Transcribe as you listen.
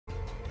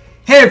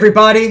Hey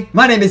everybody,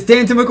 my name is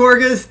Dan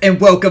Demogorgas,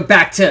 and welcome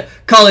back to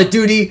Call of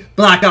Duty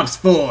Black Ops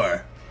 4.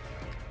 In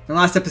the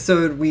last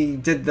episode, we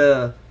did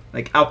the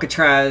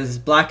Alcatraz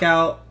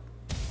Blackout,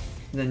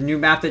 the new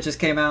map that just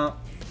came out,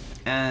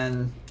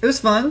 and it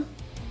was fun.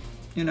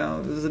 You know,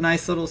 it was a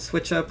nice little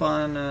switch up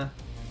on,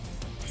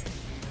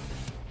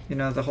 you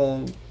know, the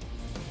whole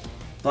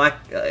not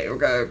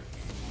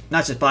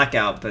just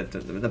Blackout, but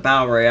the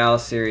Battle Royale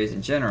series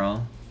in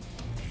general.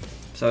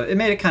 So it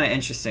made it kind of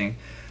interesting.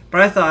 But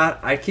I thought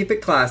I'd keep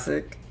it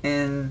classic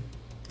and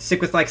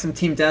stick with like some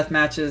team death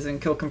matches and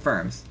kill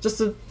confirms. Just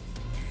to,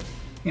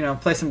 you know,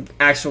 play some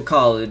actual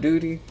Call of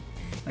Duty.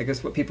 I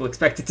guess what people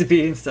expect it to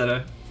be instead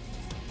of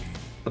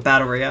a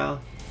Battle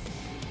Royale.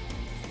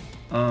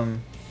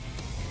 And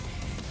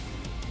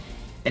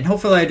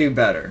hopefully I do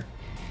better.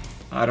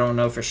 I don't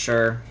know for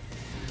sure.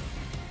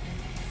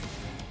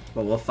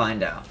 But we'll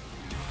find out.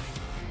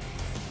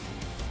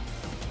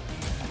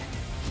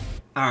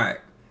 Alright,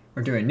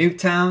 we're doing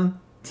Nuketown.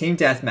 Team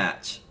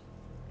Deathmatch.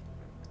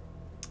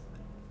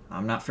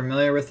 I'm not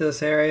familiar with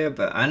this area,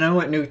 but I know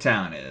what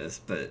Nuketown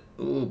is, but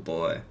ooh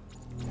boy.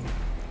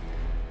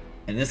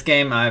 In this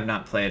game, I have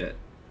not played it.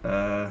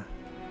 Good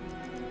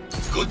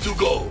to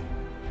go.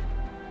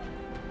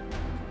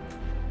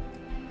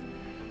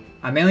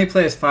 I mainly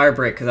play as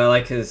Firebreak because I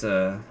like his,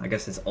 I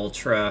guess his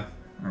Ultra,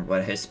 or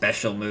what, his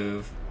special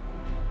move.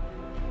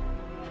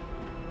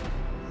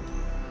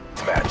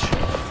 Match.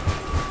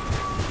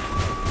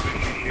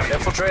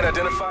 Infiltrate,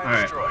 identify,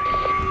 and destroy.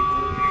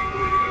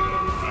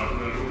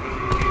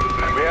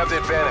 We have the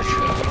advantage.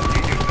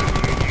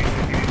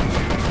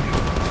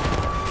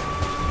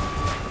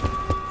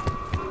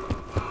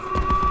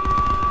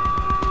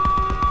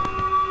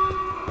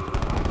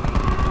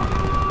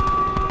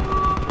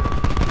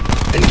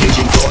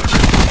 Engaging torch.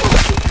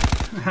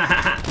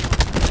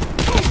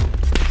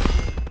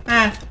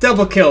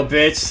 Double kill,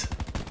 bitch.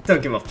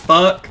 Don't give a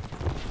fuck.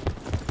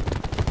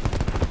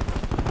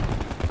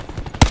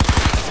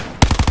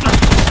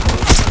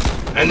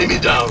 Enemy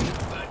down.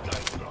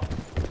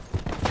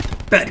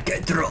 Bad guy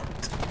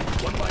dropped.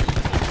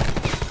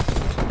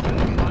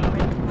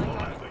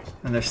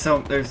 And there's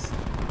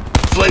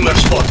Flamer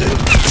spotted.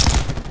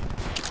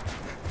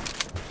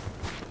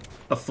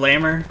 A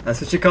flamer?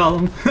 That's what you call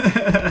them? Enemy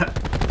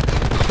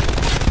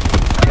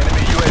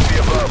UAV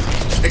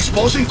above.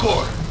 Exposing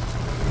core.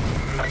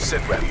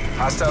 Sit rep.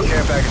 Hostile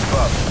care package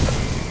above.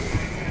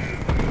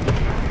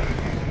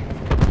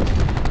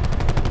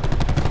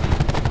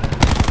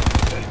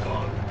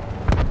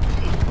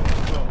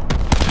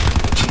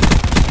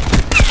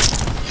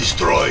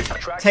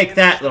 Take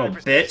that, little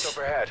bitch.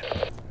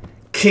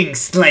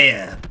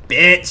 Kingslayer,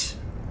 bitch.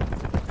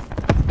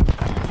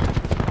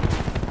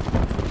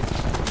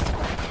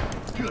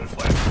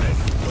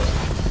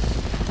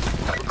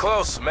 We're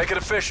close. Make it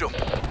official.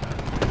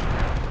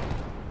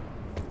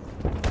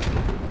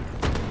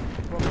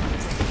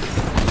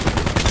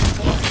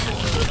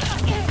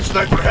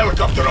 Sniper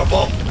helicopter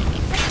above.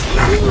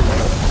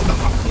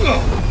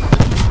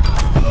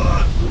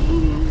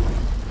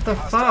 What the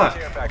fuck?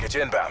 Care package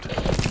inbound.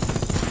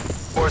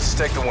 Forces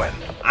take the win.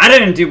 I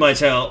didn't do much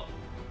help,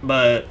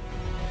 but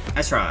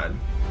I tried.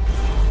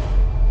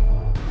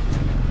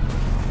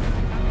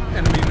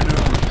 Enemy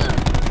maneuver on the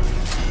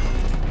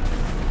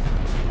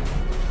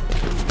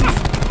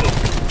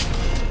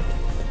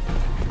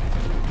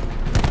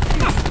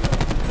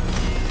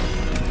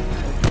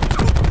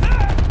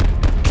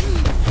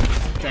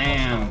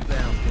Damn.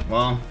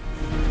 Well,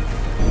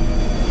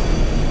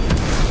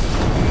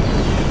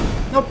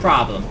 no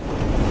problem.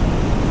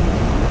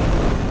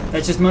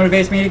 That just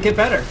motivates me to get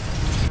better.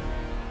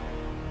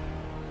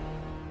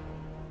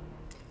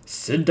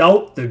 Send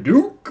out the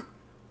Duke.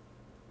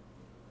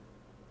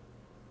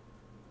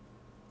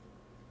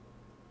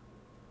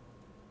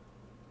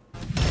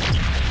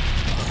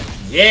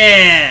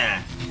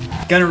 Yeah!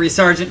 Gunnery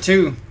Sergeant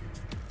 2.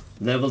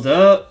 Leveled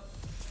up.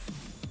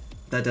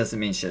 That doesn't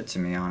mean shit to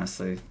me,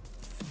 honestly.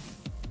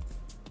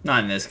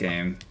 Not in this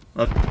game.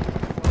 Look.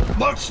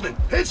 Marksman,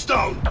 heads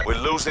down. We're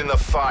losing the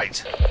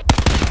fight.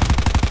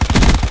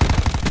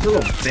 You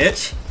little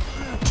bitch.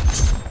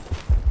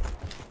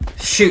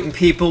 Shooting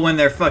people when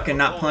they're fucking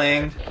not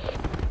playing.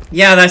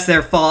 Yeah, that's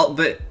their fault,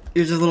 but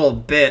you're just a little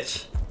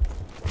bitch.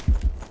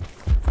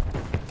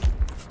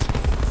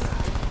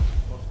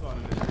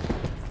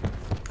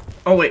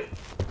 Oh wait.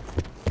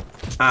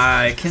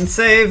 I can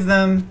save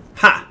them.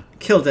 Ha!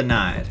 Kill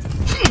denied.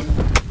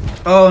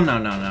 Oh no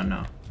no no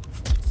no.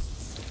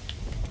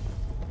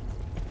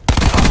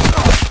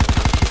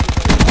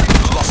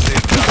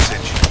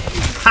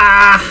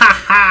 Ha ha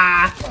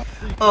ha!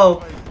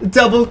 Oh,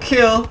 double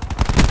kill.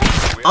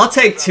 I'll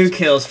take 2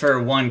 kills for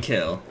 1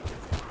 kill.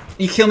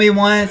 You kill me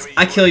once,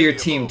 I kill your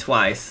team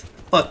twice.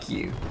 Fuck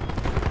you.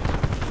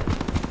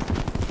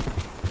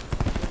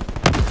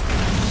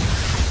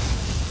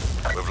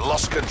 We've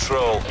lost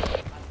control.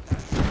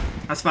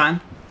 That's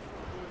fine.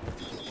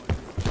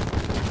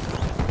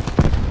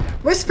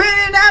 We're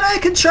spinning out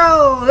of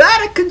control!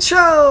 Out of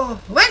control!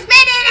 We're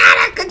spinning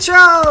out of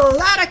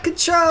control! Out of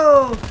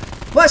control!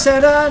 What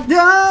should I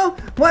do?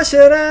 What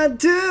should I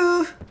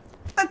do?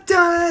 I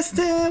don't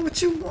understand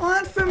what you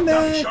want from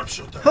me.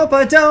 Hope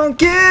I don't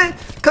get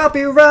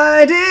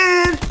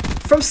copyrighted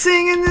from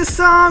singing this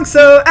song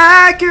so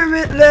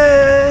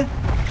accurately.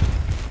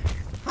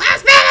 I'm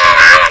spinning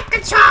out of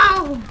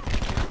control.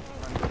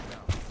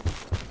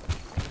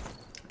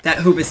 That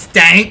hooba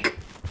stank.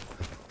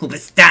 Hooba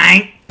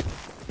stank.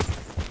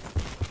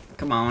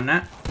 Come on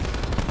now.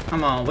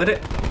 Come on with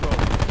it.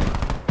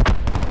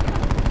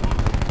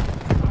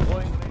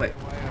 Wait.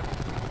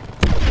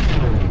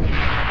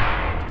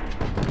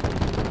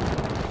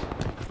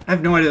 I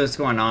have no idea what's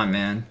going on,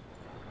 man.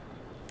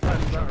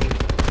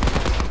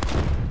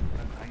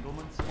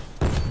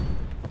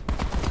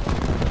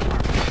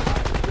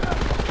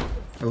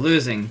 We're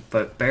losing,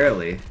 but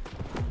barely.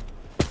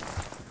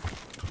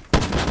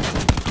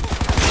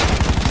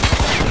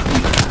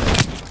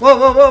 Whoa,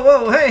 whoa, whoa,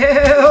 whoa, hey, hey,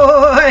 hey,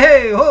 oh, hey,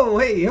 hey, oh,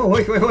 hey, oh,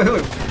 wait, wait, wait,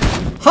 wait.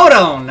 Hold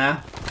on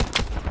now.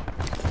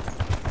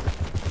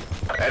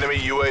 Enemy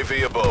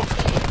UAV above.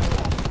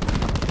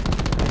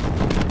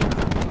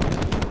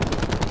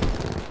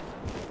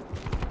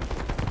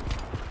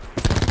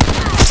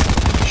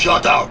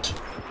 Shot out.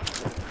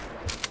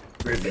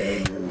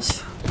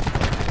 Revenge.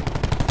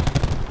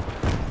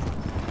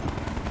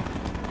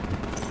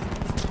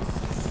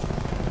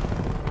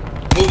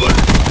 Moving.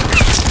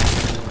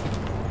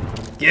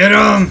 Get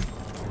him!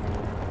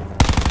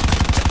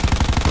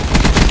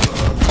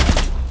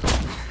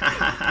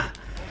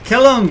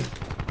 Kill him!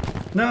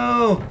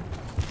 No!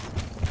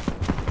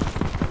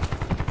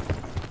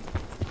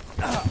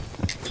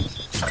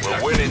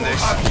 We're winning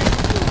this.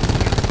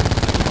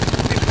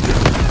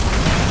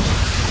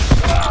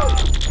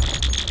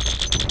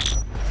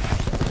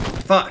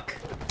 Fuck.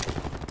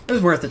 It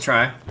was worth a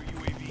try.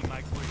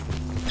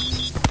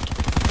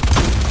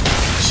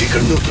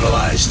 Seeker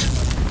neutralized.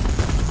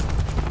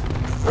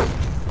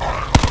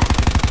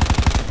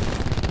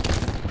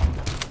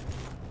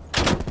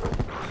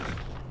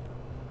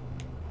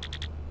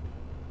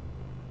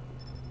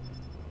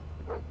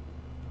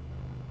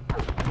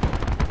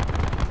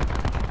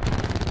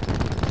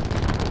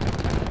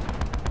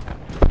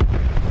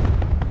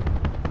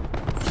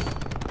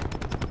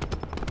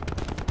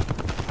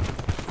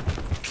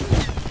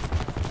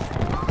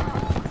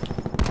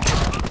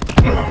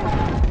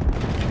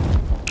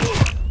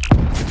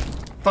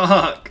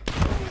 Fuck.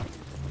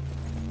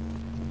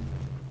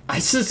 I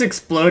just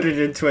exploded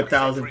into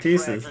 1,000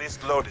 pieces.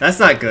 That's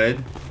not good.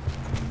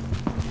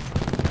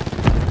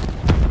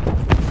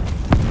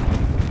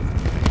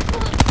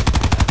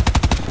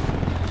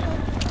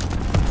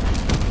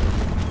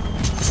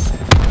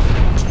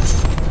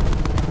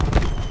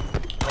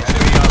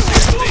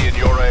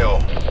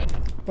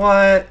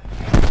 What?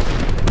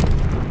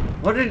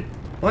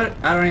 What?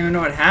 I don't even know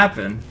what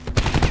happened.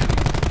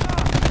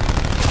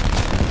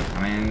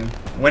 I mean,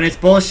 when it's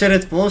bullshit,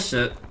 it's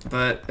bullshit.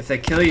 But if they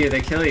kill you,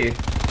 they kill you.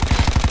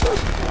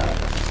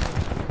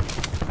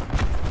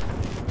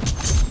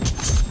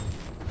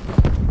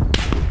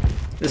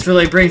 This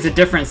really brings a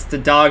difference to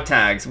dog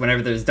tags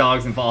whenever there's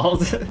dogs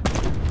involved.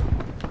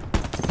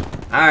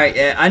 Alright,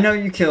 yeah, I know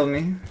you killed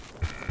me.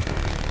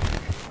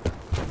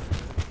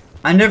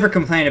 I never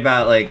complain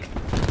about, like,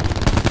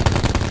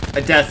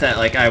 a death that,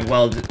 like,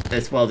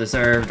 it's well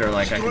deserved, or,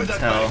 like, I can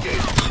tell.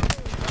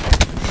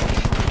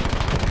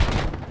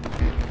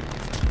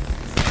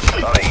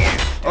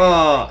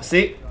 Oh,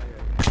 see?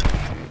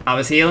 I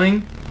was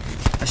healing.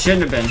 I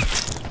shouldn't have been.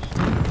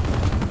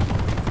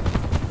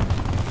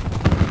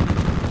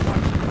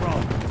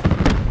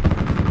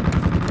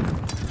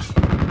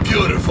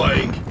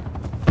 Purifying.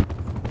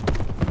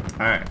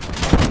 Alright.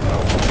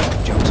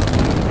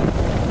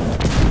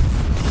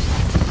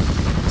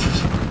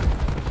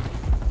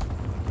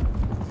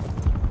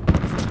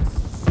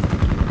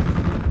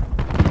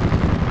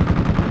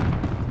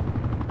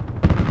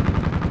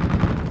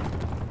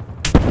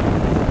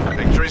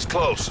 Victory's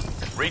close.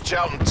 Reach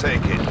out and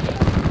take it.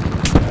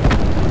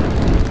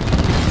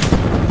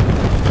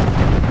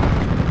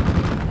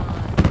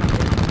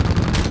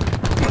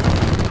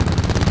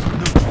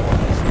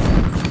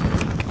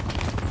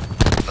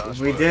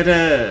 We did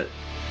it.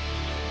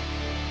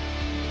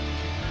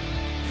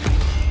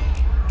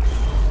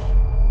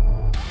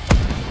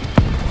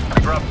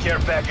 Drop care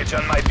package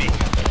on my beat.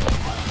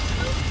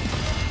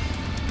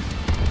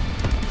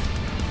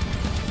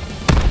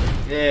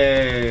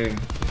 Yay.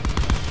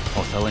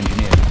 Hostile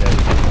engineer dead.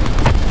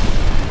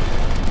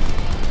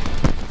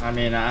 I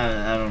mean,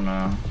 I don't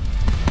know.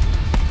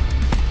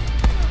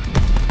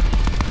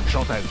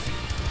 Shot out.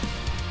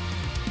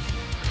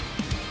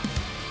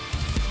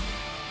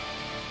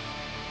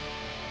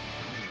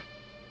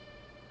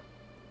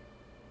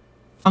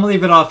 I'm gonna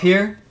leave it off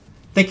here.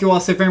 Thank you all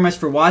so very much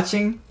for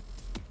watching.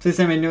 Please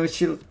let me know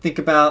what you think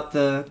about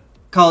the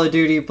Call of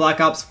Duty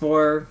Black Ops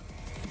 4,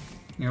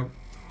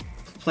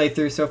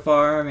 playthrough so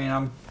far. I mean,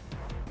 I'm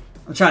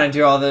trying to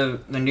do all the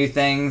new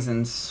things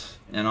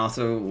and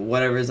also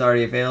whatever is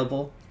already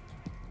available.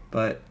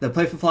 But the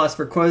Playful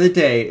Philosopher quote of the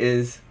day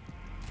is,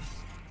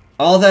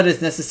 "All that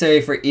is necessary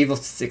for evil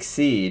to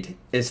succeed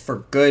is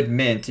for good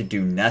men to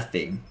do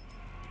nothing."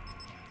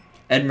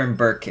 Edmund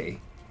Burke.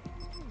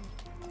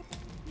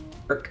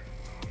 Burke.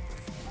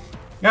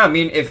 Yeah, I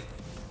mean, if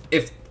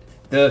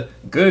the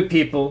good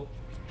people,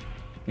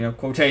 you know,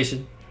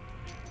 quotation,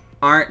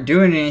 aren't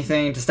doing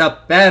anything to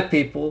stop bad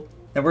people,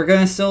 then we're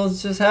gonna still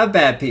just have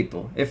bad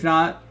people. If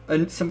not,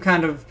 some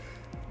kind of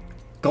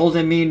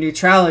golden mean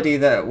neutrality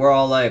that we're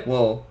all like,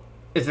 well,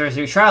 if there's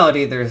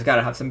neutrality, there's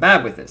gotta have some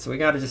bad with it. So we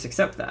gotta just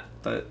accept that.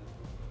 But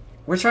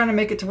we're trying to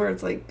make it to where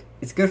it's like,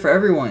 it's good for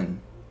everyone.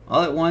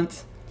 All at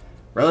once.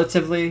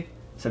 Relatively,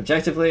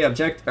 subjectively,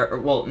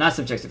 well, not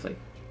subjectively.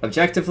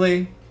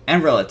 Objectively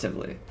and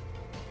relatively.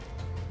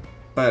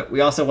 But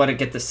we also want to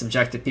get the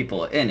subjective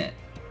people in it.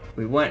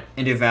 We want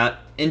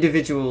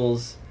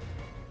individuals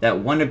that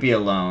want to be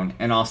alone,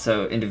 and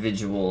also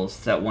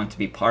individuals that want to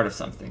be part of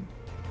something.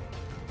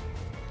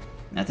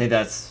 And I think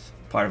that's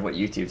part of what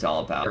YouTube's all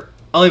about.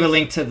 I'll leave a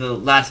link to the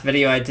last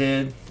video I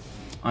did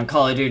on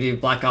Call of Duty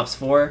Black Ops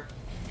 4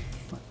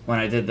 when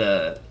I did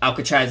the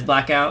Alcatraz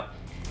Blackout.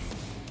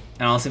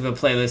 And I'll also leave a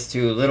playlist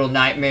to Little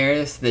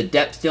Nightmares, the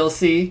Depth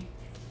DLC,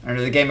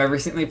 under the game I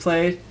recently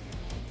played,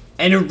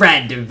 and a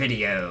random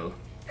video.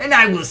 And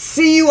I will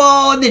see you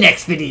all in the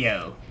next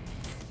video.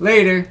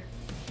 Later.